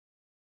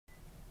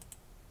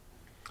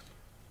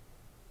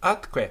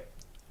atque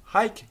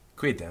haec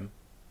quidem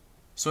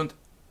sunt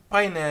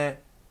paene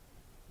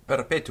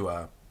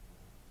perpetua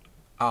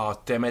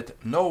autem et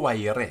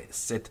novae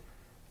res et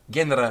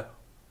genera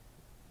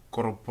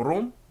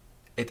corporum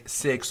et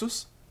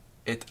sexus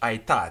et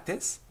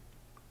aetates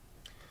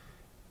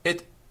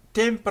et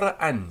tempora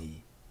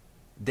anni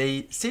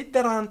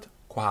desiderant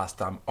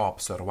quastam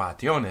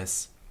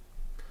observationes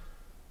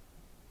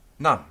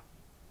nam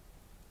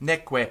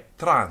neque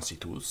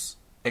transitus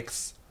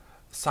ex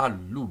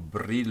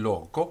salubri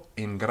loco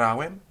in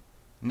gravem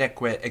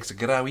neque ex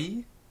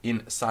gravi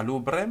in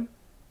salubrem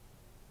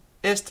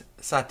est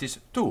satis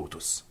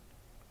tutus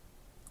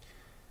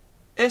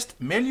est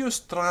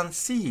melius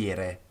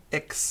transire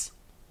ex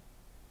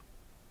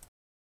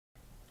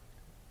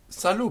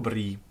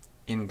salubri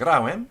in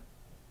gravem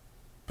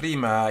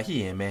prima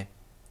hieme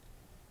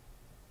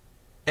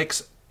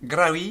ex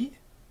gravi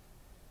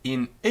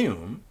in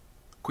eum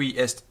qui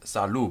est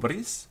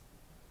salubris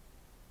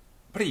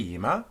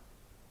prima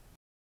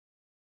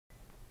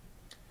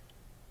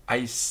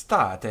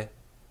aestate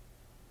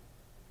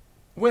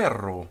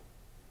verru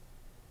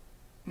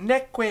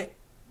neque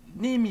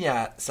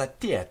nimia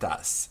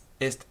satietas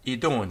est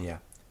idonea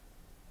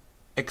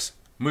ex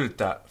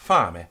multa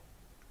fame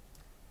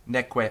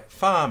neque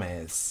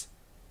fames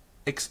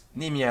ex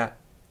nimia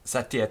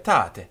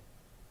satietate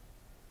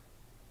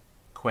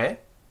quae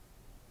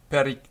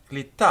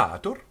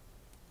periclitatur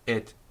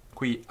et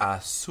qui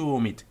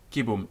assumit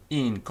cibum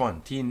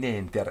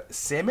incontinenter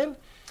semel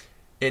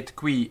et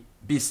qui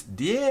bis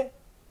die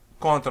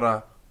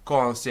contra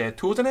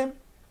consuetudinem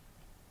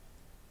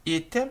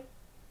item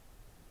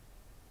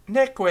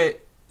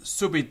neque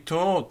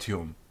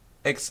subitotium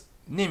ex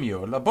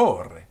nimio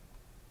labore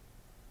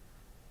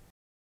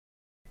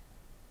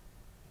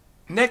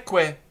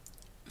neque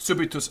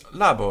subitus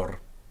labor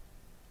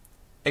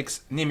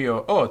ex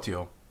nimio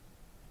otio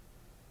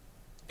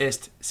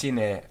est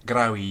sine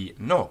gravi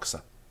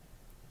noxa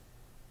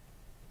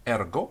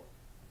ergo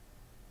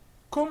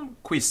cum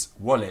quis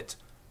volet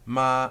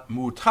ma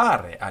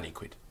mutare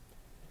aliquid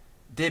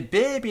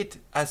debebit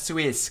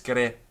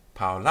assuescere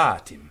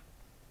paulatim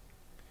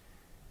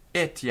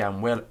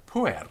etiam vel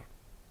puer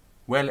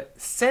vel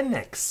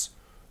senex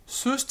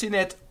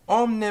sustinet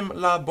omnem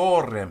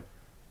laborem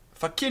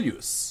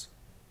facilius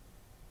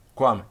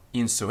quam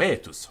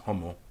insuetus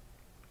homo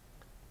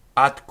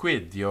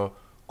atquidio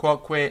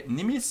quoque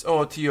nimis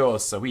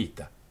otiosa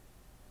vita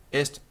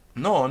est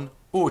non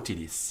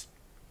utilis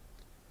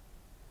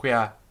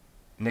quia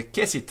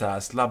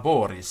necessitas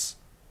laboris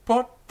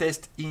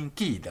potest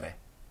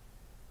incidere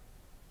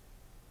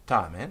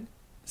tamen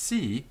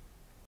si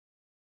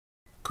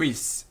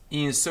quis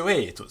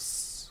insuetus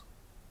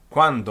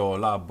quando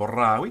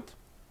laboravit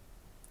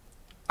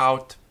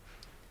aut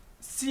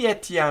si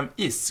etiam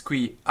is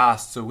qui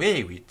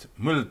assuevit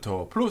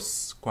multo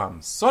plus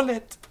quam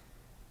solet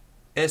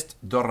est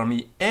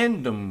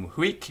dormiendum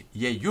huic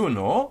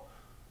jejunno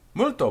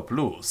multo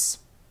plus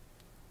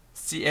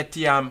si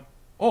etiam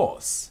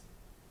os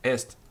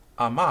est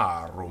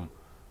amarum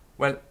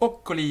vel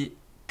oculi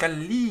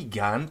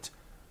caligant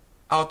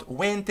aut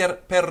venter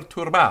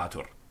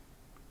perturbatur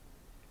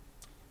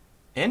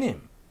enim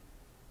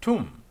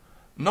tum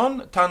non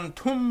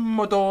tantum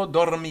modo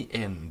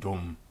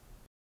dormiendum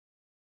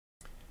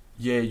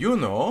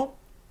jejunno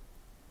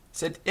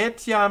sed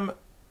etiam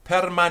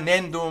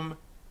permanendum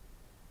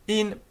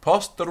in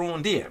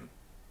posterum diem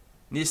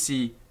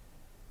nisi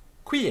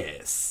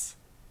quies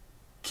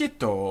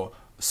cito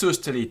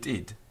sustelit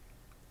id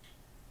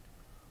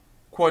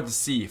quod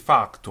si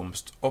factum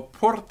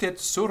oportet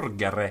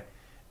surgere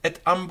et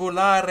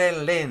ambulare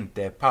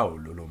lente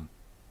Paululum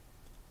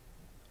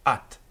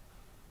at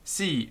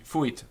si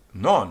fuit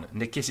non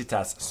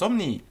necessitas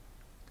somni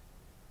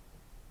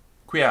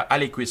quia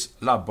aliquis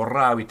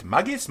laboravit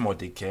magis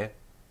modice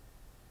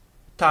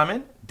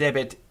tamen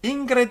debet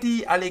ingredi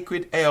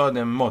aliquid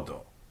eodem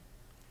modo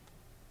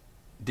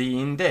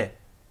diinde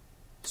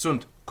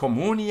sunt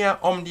communia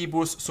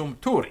omnibus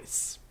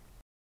sumpturis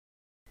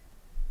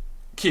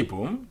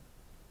cibum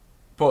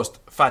post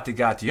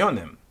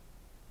fatigationem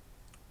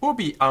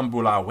ubi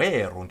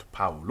ambulaverunt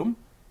Paulum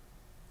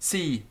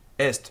si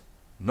est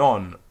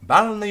non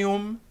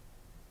balneum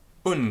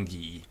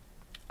ungi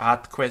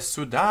atque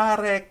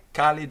sudare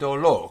calido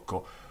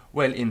loco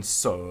vel in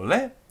sole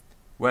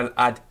vel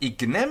ad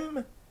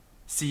ignem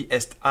si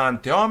est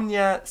ante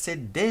omnia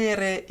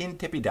sedere in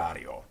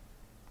tepidario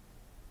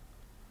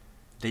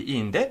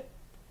deinde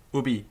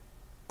ubi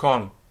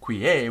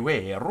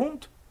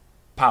conquieverunt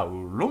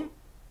Paulum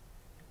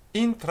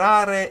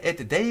intrare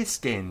et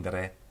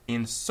descendere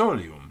in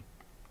solium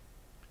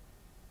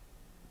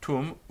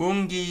tum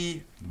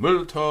ungi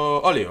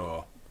multo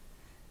oleo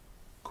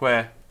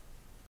quae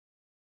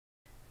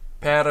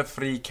per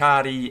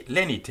fricari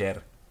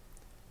leniter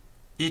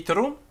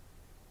iterum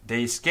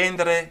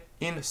descendere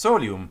in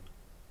solium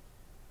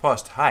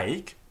post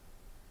haec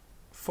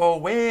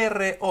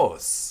fovere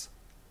os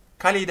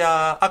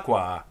calida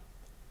aqua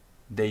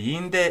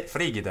deinde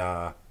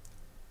frigida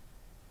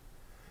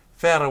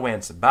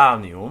fervens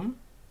balneum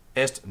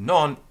est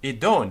non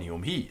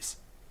idoneum his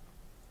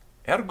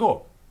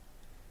Ergo,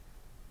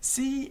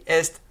 si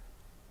est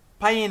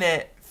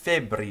paene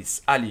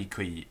febris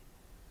aliqui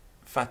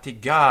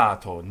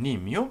fatigato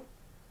nimium,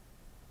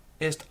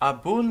 est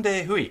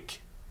abunde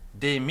huic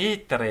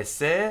demitere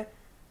se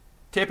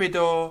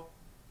tepido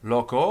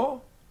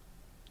loco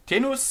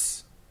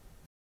tenus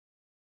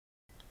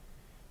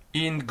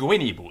in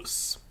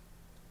guinibus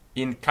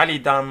in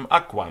calidam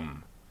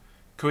aquam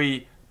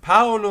qui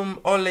Paulum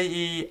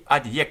olei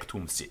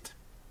adjectum sit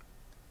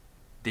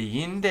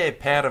deinde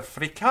per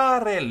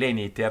fricare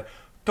leniter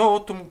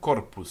totum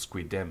corpus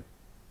quidem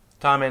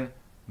tamen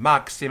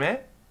maxime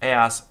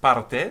eas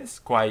partes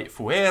quae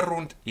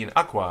fuerunt in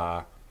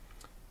aqua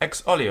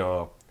ex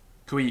oleo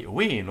qui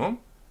vinum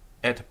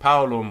et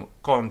Paulum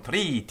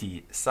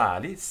contriti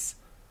salis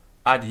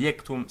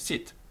adjectum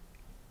sit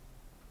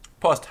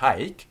post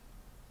haec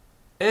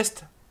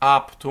est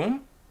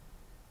aptum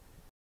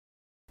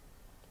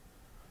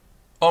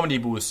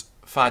omnibus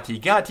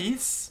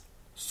fatigatis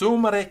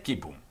sumere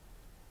cibum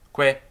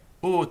quae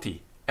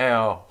uti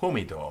eo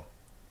humido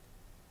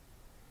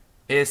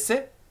esse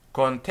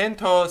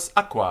contentos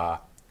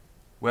aqua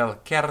vel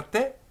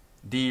certe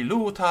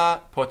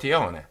diluta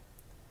potione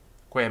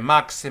quae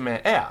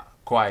maxime ea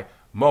quae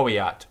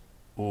moviat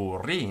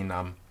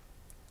urinam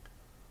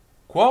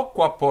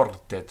quoque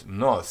portet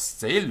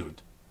nos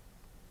illud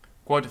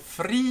quod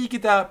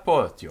frigida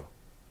potio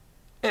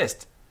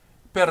est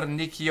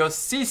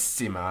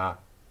perniciosissima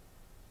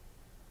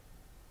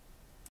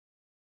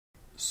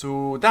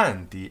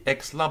sudanti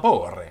ex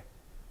labore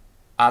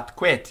ad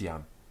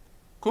quetiam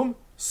cum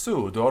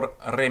sudor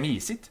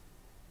remisit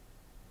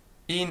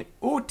in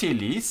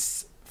utilis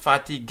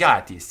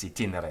fatigatis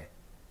itinere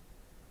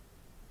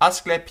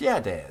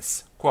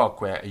Asclepiades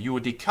quoque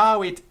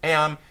judicavit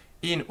eam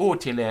in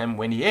utilem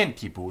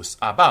venientibus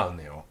a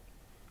balneo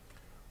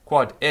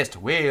quod est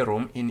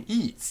verum in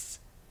is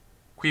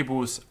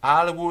quibus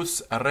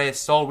alvus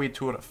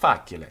resolvitur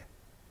facile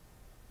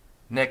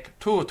nec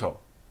tuto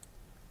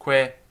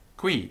quae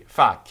qui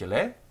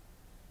facile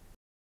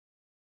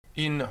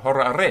in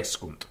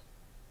horarescunt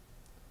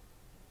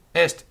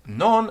est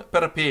non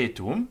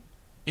perpetuum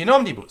in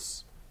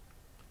omnibus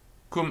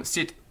cum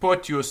sit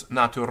potius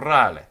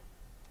naturale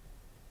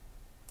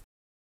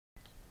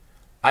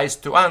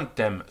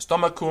aestuantem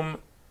stomachum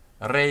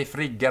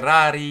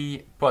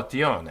refrigerari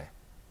potione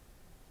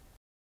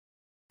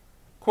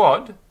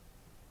quod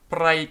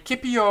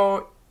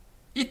praecipio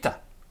ita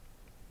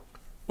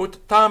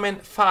ut tamen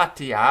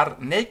fatiar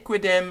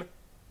nequidem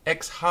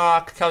ex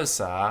hac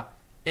causa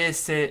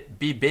esse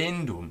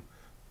bibendum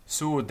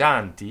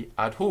sudanti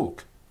ad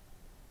huc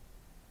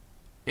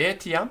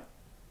etiam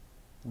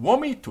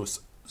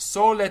vomitus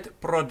solet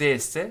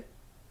prodesse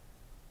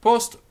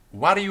post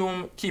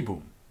varium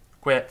cibum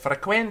quae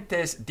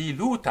frequentes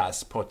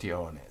dilutas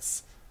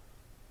potiones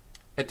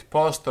et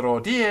postro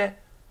die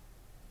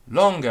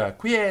longa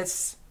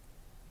quies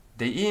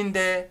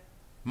deinde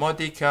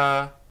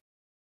modica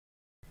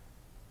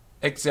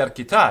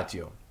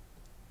exercitatio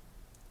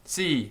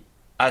si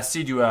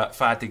assidua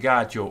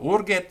fatigatio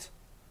urget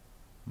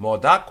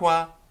mod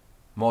aqua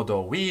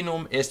modo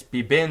vinum est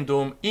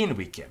bibendum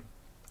invicem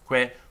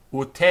quae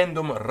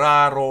utendum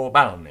raro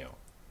balneo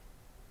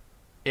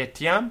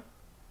etiam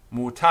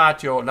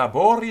mutatio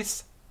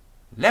laboris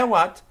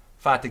levat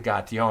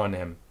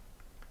fatigationem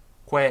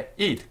quae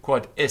id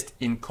quod est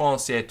in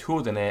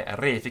consuetudine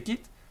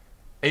reficit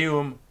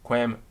eum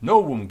quem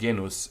novum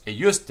genus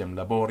eiustem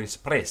laboris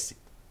presit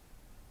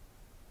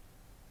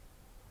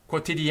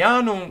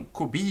quotidianum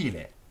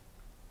cubile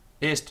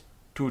est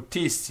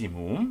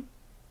tutissimum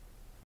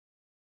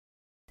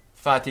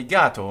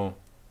fatigato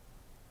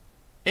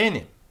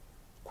enim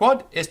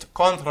quod est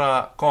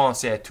contra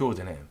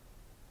consuetudinem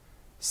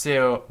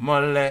seo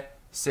molle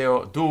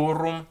seo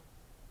durum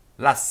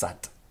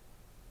lassat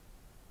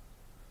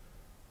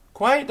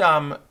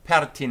quaedam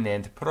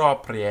pertinent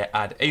proprie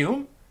ad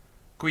eum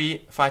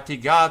qui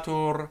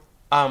fatigatur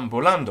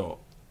ambulando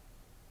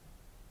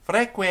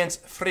frequens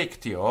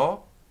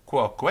frictio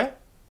quoque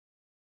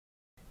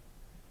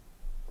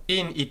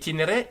in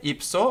itinere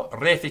ipso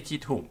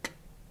reficit hunc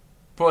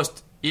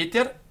post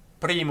iter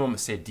primum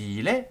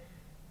sedile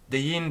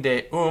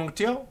deinde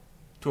unctio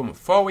tum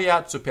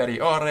foviat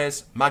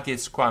superiores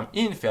magisquam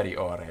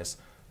inferiores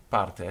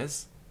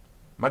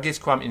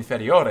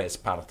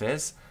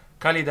partes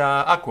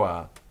calida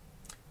aqua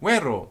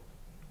vero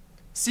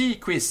si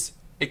quis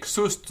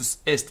exustus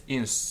est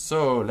in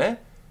sole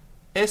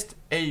est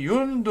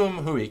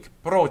eiundum huic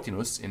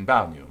protinus in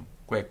balneum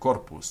quae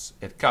corpus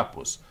et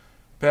capus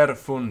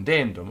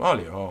perfundendum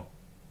oleo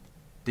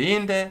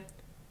deinde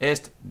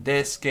est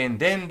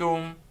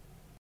descendendum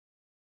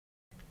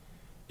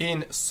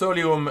in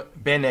solium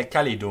bene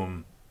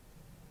calidum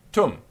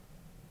tum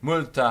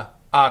multa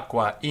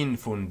aqua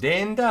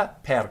infundenda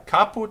per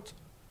caput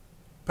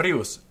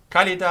prius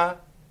calida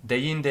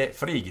deinde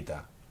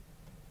frigida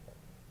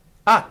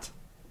at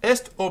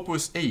est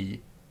opus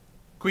ei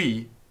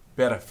qui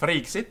per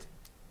frixit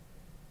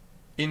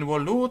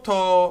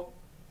involuto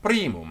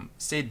primum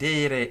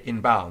sedere in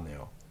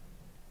balneo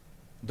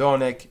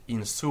donec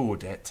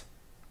insudet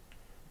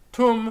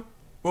tum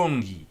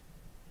ungi,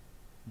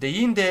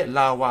 deinde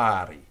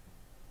lavari,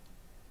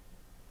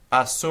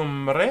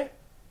 assumere,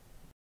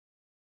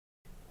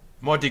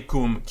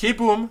 modicum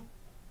cibum,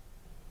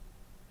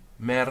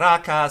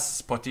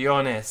 meracas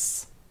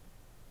potiones.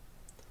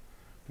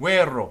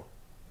 Vero,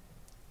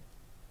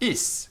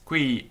 is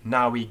qui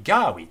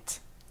navigavit,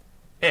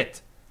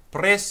 et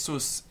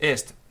pressus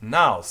est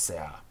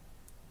nausea.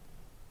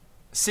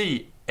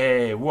 Si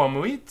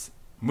evomuit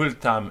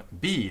multam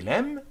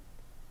bilem,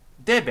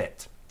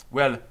 debet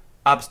vel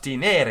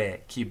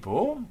abstinere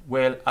cibo,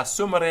 vel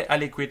assumere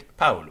aliquid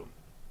Paulum.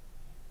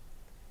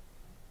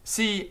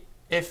 Si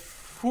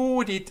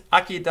effudit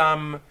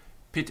accidam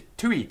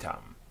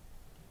pituitam,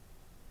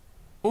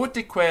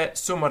 utique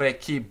sumere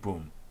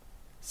cibum,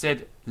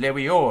 sed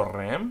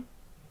leviorem,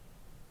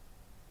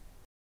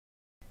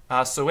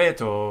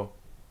 assueto,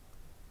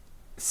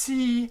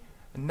 si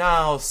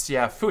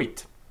nausea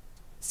fuit,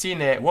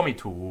 sine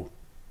vomitu,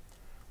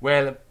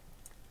 vel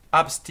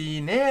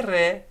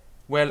abstinere,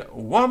 vel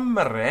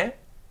vomere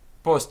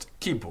post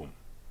cibum.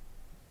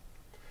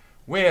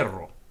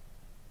 Vero,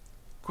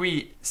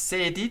 qui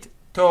sedit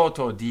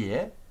toto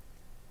die,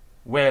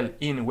 vel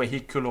in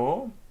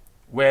vehiculo,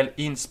 vel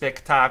in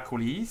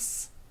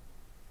spectaculis,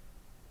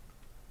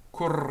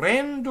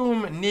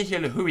 currendum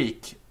nihil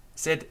huic,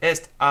 sed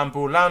est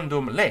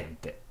ambulandum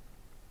lente.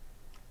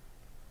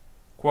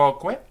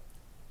 Quoque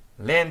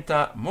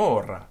lenta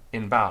mora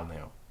in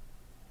balneo.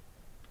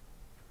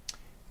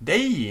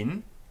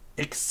 Dein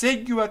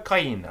exegua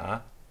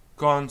caina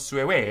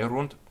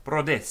consueverunt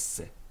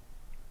prodesse.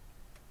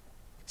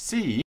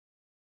 Si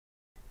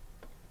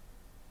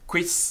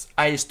quis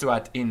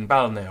aestuat in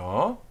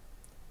balneo,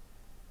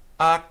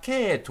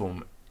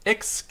 acetum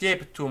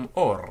exceptum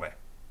orre,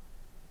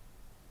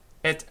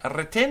 et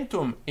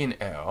retentum in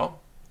eo,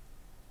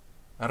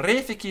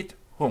 reficit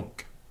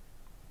hunc.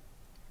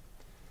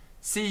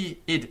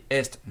 Si id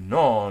est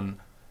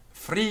non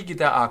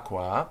frigida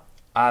aqua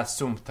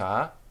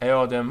assumpta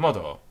eodem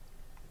modo.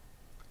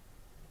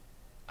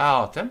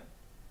 Autem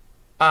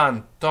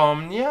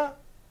antomnia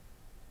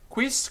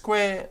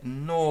quisque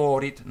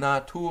norit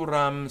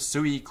naturam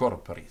sui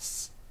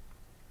corporis.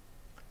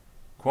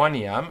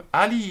 Quoniam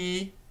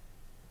alii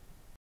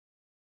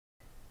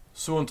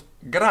sunt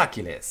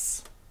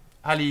graciles,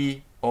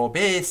 alii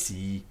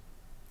obesi,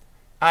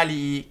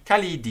 alii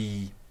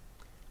calidi,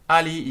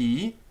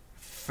 alii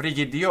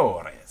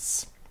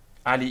frigidiores,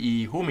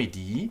 alii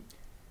humidi,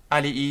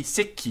 alii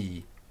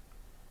secci.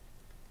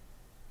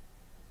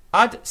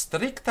 Ad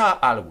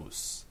stricta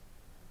albus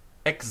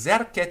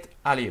exercet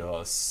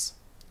alios,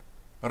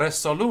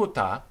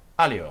 resoluta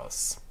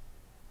alios.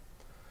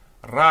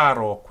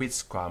 Raro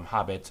quisquam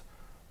habet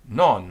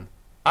non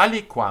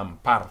aliquam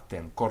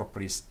partem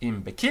corporis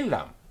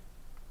imbecillam.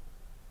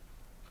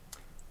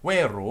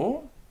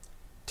 Vero,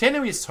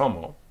 tenuis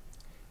homo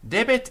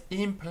debet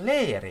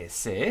implere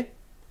se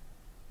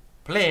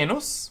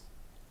plenus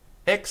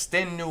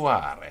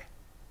extenuare,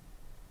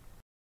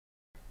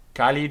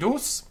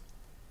 calidus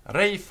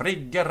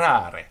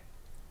refrigerare,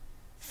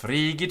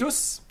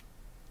 frigidus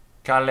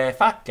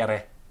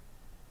calefacere,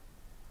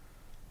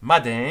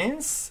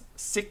 madens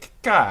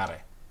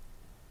siccare,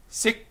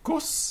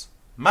 siccus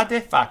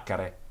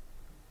madefacere,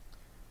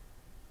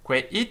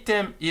 que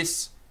item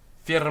is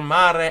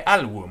firmare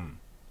album,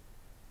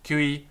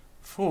 qui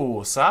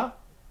fusa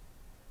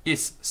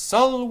is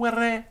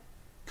solvere,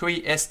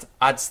 qui est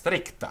ad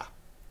stricta,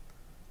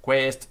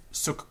 que est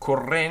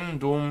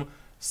succurrendum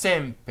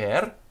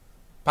semper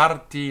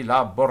parti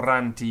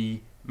laboranti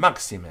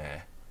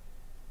maxime.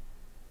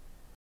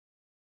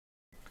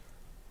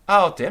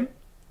 Autem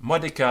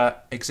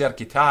modica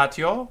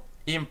exercitatio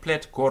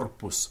implet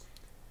corpus,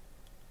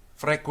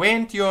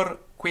 frequentior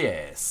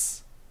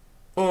quies,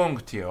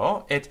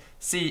 unctio, et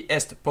si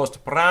est post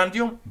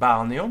prandium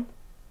balneum,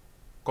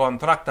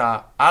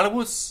 contracta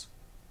albus,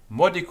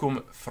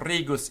 modicum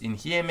frigus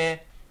inhieme,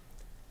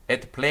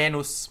 et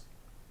plenus,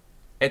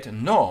 et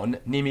non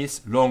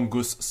nimis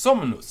longus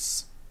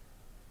somnus,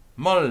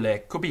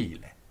 molle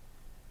cubile,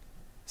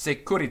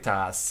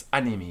 securitas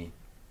animi,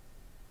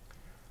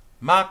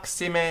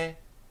 maxime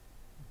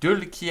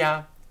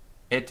dulcia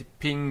et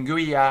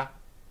pinguia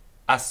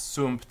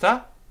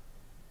assumpta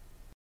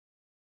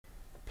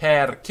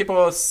per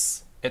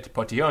cibos et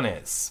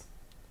potiones,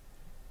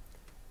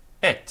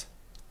 et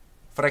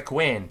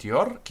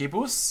frequentior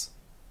cibus,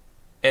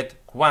 et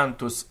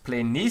quantus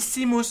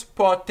plenissimus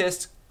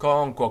potes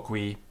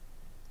concoqui.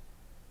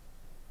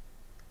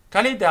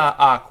 Calida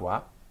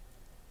aqua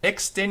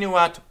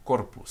extenuat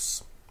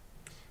corpus,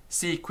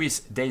 si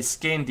quis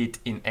descendit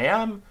in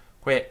eam,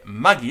 que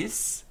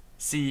magis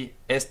si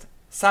est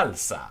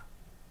salsa.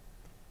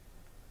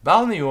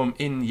 Balneum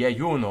in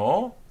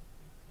jejunno,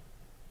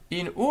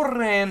 in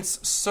urrens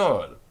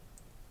sol,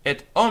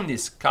 et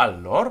omnis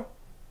callor,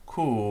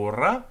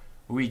 cura,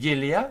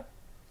 vigilia,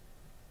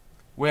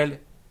 vel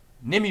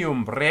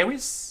nimium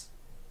brevis,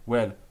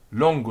 vel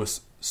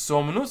longus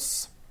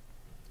somnus,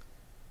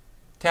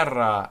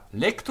 terra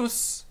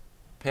lectus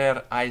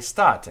per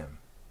aestatem.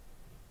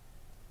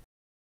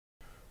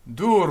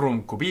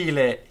 durum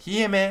cubile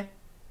hieme,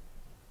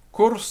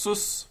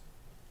 cursus,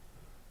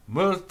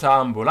 multa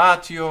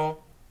ambulatio,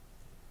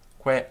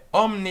 quae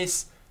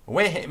omnis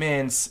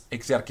vehemens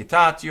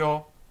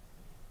exercitatio,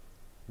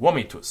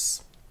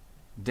 vomitus,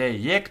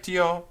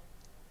 deiectio,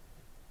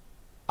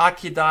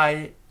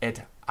 acidae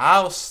et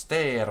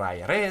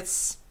austerae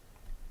res,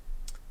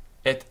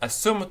 et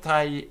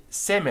assumptae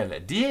semel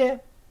die,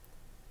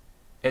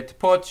 et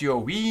potio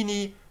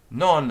vini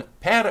non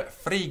per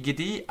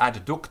frigidi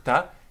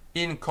adducta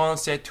in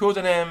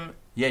consuetudinem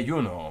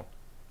jejunno.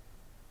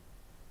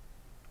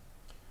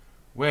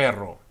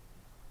 Vero,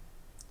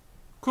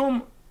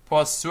 cum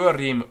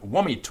possurim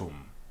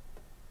vomitum,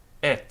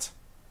 et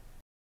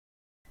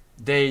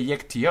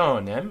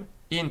deiectionem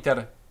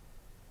inter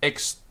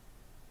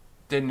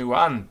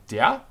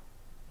extenuantia,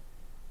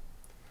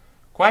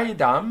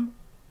 quaedam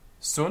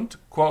sunt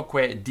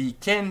quoque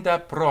dicenda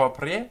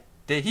proprie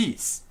de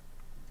his.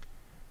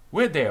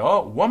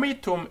 Video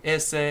vomitum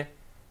esse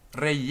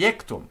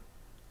reiectum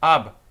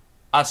ab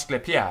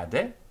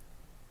Asclepiade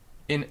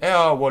in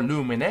eo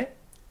volumine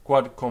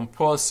quod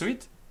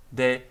compulsuit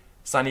de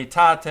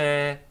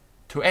sanitate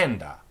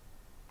tuenda.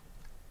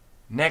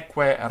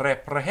 Neque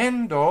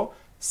reprehendo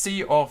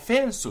si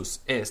offensus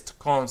est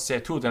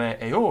consuetudine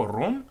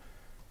eorum,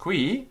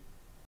 qui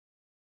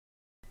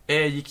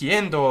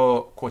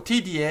eiciendo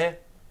quotidie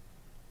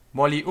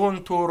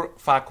moliuntur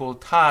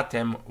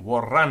facultatem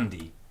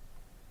vorrandi.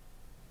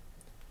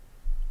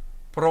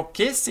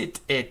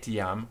 Processit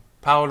etiam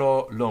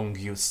Paulo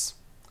Longius,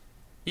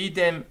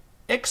 idem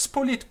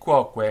expulit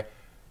quoque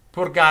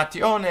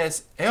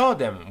purgationes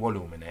eodem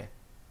volumine,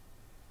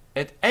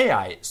 et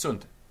eae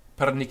sunt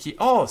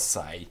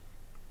perniciosai,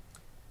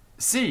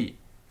 si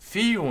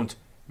fiunt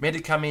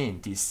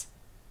medicamentis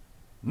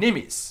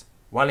nimis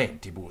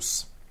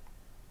valentibus.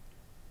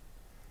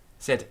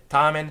 Sed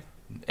tamen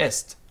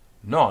est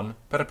non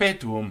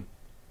perpetuum,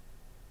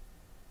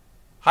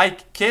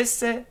 haec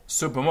cesse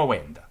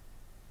submovenda,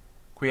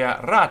 quia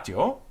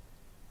ratio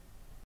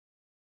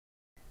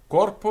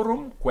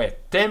corporum quae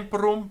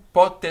temporum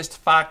potest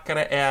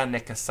facere ea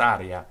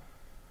necessaria,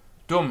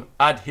 dum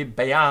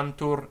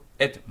adhibeantur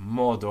et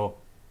modo.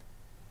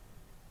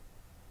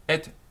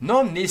 Et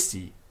non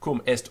nisi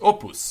cum est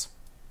opus,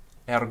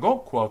 ergo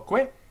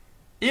quoque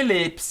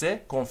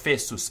ellipse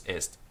confessus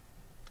est,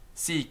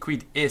 si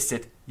quid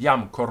esset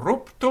iam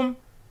corruptum,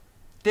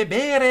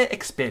 debere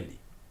expelli.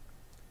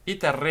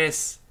 Ita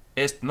res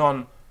est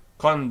non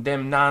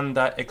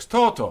condemnanda ex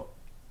toto,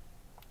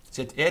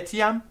 sed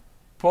etiam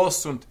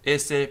possunt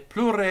esse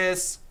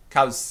plures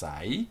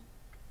causae,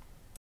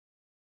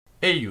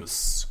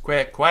 eius,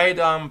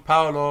 quaedam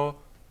Paulo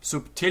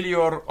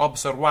subtilior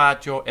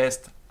observatio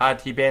est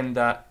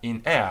adhibenda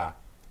in ea.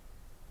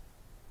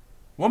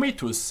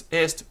 Vomitus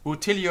est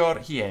utilior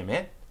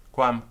hieme,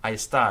 quam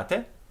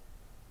aestate,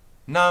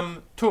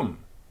 nam tum,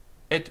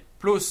 et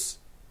plus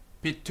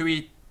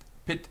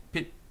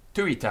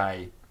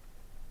pituitae,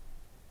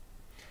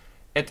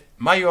 et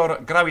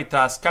maior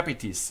gravitas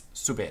capitis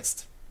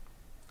subest.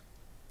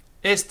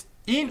 Est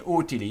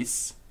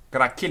inutilis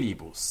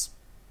gracilibus,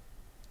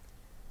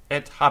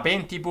 et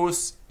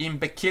habentibus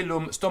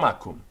imbecillum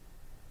stomachum.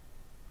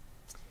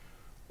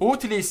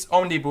 Utilis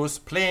omnibus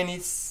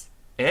plenis,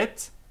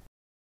 et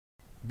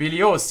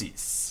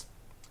biliosis,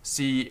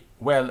 si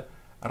vel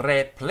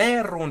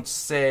replerunt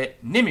se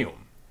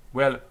nimium,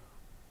 vel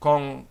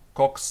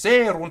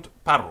concoxerunt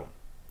parum.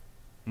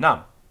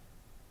 Nam,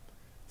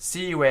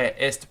 sive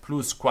est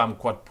plusquam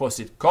quod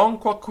possit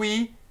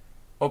concoqui,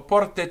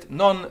 oportet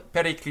non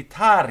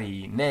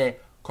periclitari ne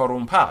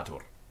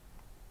corrumpatur.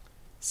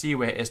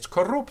 Sive est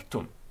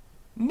corruptum,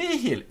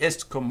 nihil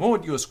est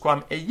commodius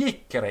quam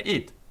eicere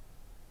id,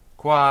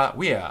 qua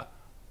via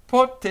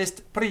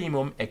potest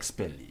primum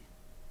expelli.